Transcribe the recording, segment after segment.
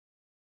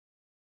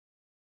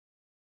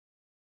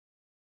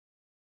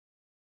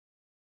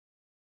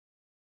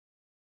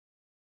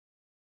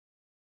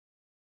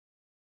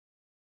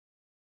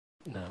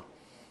No.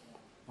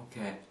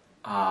 Okay.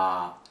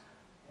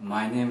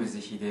 My name is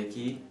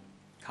Hideki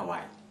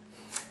Kawai.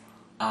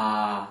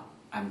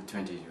 I'm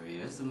 22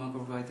 years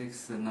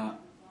Macrobiotics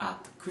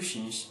at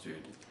Cooking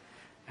Institute,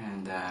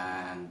 and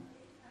then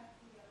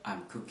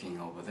I'm cooking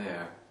over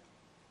there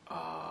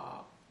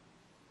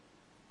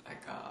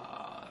like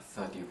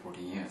 13,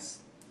 14 years.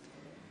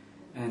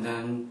 And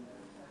then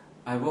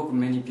I work with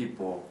many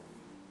people,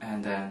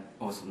 and then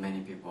also many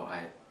people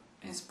I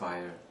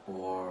inspire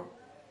or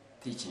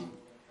teaching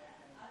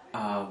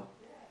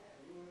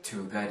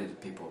to guide the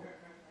people.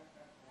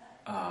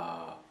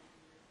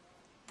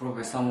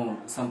 Probably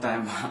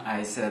sometimes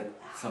I said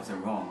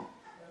something wrong,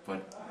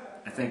 but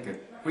I think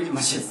pretty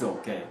much it's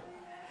okay.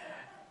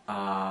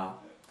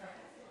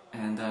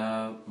 And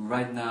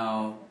right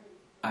now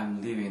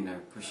I'm leaving the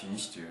Cooking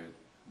Institute.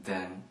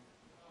 Then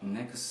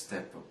next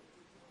step,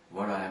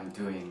 what I am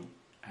doing,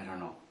 I don't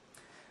know.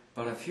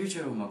 But the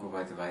future of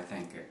Macrobiotic, I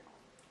think,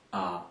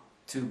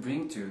 to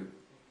bring to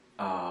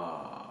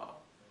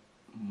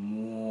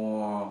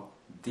more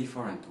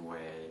different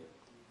way.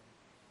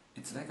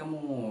 It's like a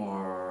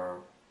more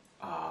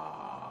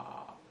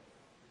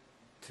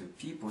to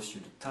people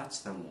should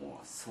touch the more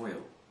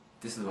soil.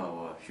 This is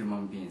our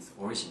human beings'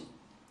 origin.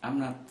 I'm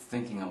not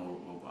thinking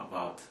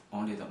about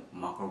only the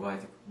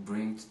macrobiotic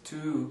brings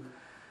to,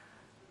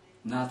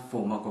 not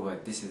for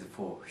macrobiotic, this is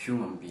for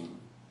human being.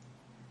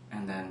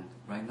 And then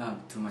right now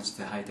too much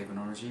the high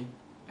technology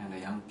and the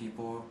young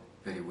people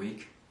very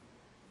weak.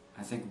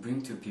 I think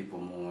bring to people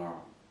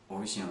more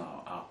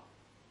original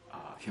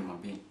human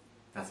being.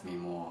 That's me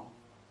more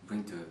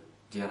bring to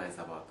realize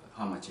about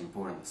how much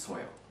important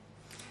soil.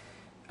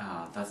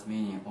 That's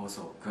meaning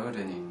also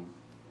gardening,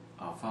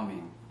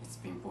 farming, it's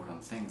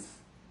important things.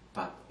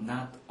 But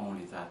not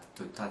only that,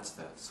 to touch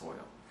the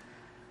soil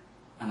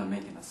and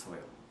making the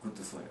soil, good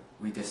soil.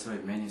 We destroy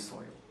many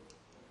soil,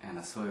 and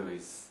the soil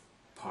is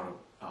part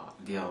of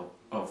real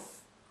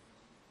earth.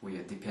 We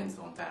depend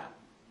on that.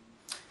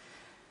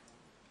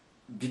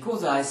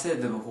 Because I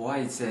said why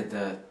I said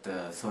that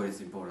the soil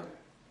is important.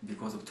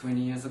 Because of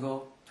 20 years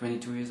ago,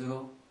 22 years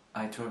ago,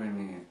 I traveled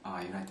in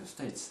United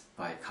States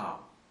by car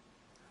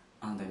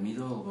on the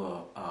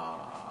middle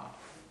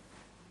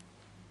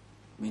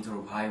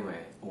of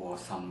highway or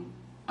some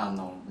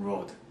unknown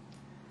road,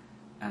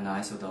 and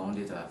I saw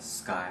only the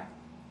sky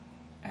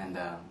and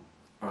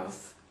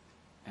earth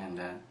and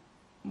then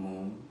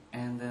moon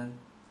and then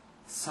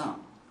sun.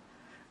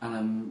 And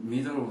in the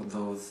middle of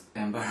those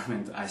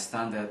environment, I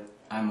stand there,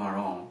 I'm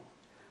alone,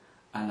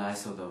 and I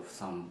saw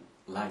some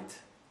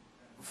light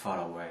far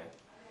away.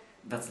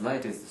 That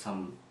light is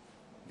some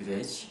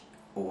village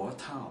or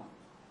town.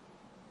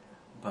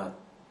 But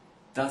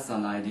that's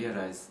an idea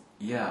is,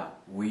 yeah,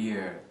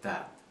 we're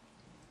that.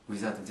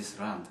 Without this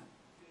land,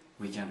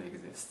 we can't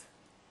exist.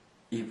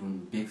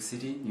 Even big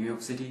city, New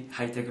York City,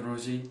 high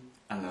technology,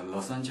 and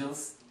Los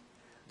Angeles,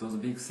 those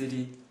big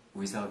cities,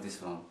 without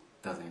this one,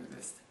 doesn't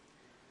exist.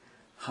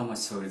 How much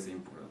soil is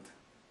important?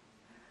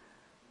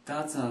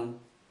 That's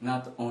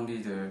not only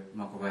the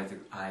macrobiotic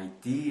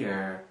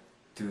idea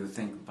to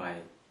think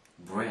by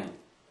brain.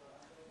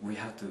 We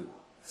have to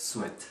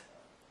sweat.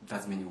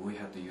 That means we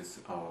have to use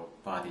our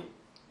body.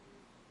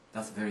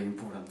 That's very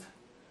important.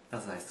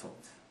 That's what I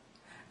thought.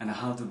 And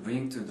how to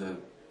bring to the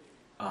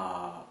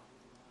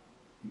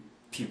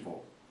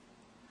people.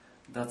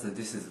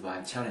 This is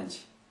my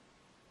challenge.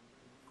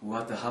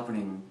 What's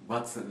happening?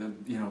 What's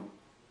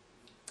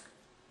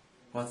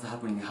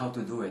happening? How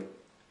to do it?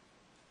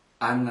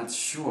 I'm not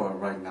sure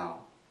right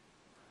now.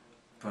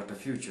 But the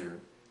future,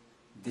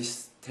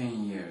 this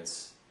 10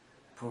 years,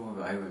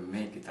 probably I will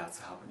make that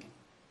happening.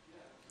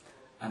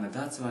 And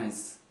that's why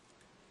it's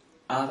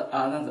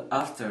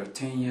after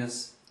 10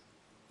 years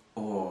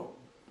or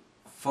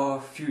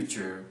far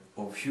future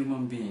of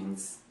human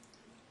beings,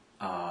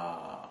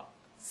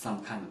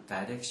 some kind of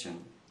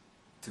direction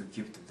to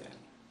give to them.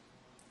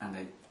 And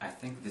I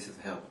think this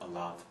will help a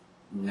lot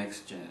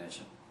next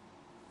generation.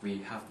 We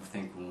have to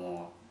think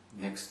more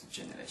next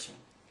generation,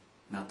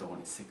 not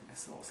only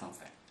sickness or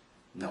something.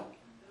 No,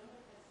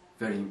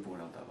 very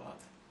important about.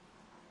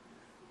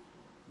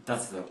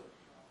 That's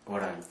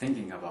what I'm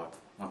thinking about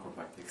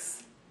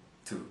macrobiotics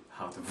to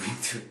how to bring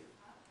to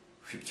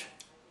future.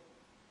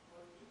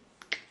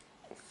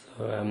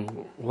 So,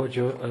 what would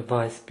your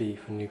advice be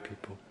for new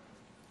people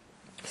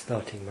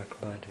starting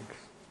macrobiotics?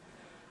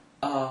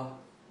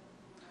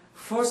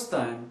 First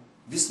time,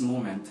 this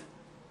moment,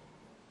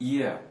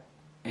 yeah,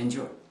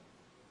 enjoy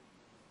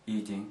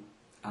eating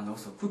and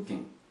also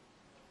cooking,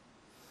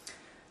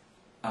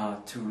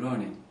 to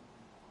learning,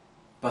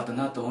 but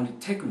not only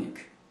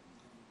technique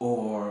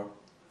or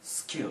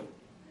skill,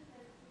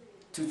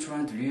 to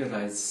try to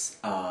realize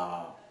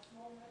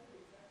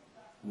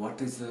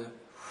what is the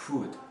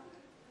food.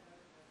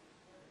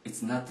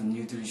 It's not a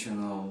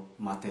nutritional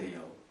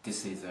material.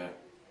 This is a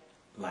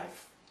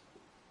life.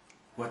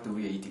 What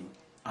we are eating,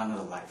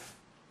 another life.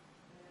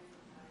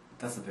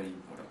 That's very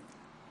important.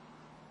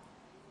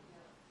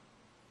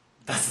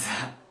 That's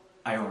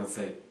I want to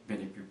say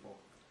many people.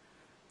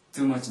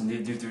 Too much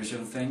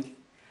nutrition thing.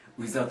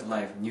 Without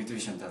life,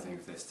 nutrition doesn't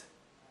exist.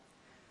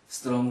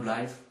 Strong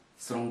life,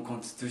 strong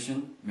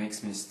constitution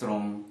makes me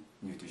strong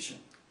nutrition.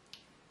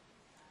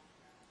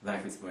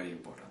 Life is very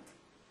important.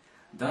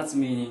 That's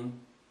meaning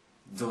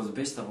those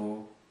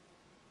vegetables,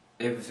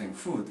 everything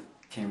food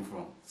came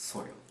from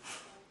soil.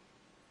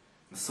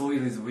 The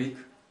soil is weak,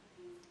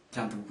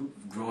 can't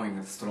grow in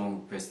a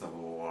strong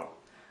vegetable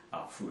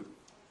or food.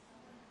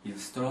 If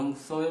strong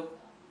soil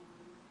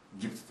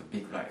gives the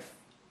big life.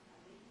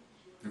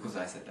 Because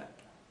I said that.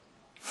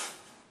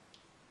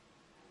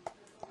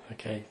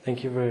 Okay,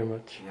 thank you very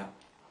much. Yeah.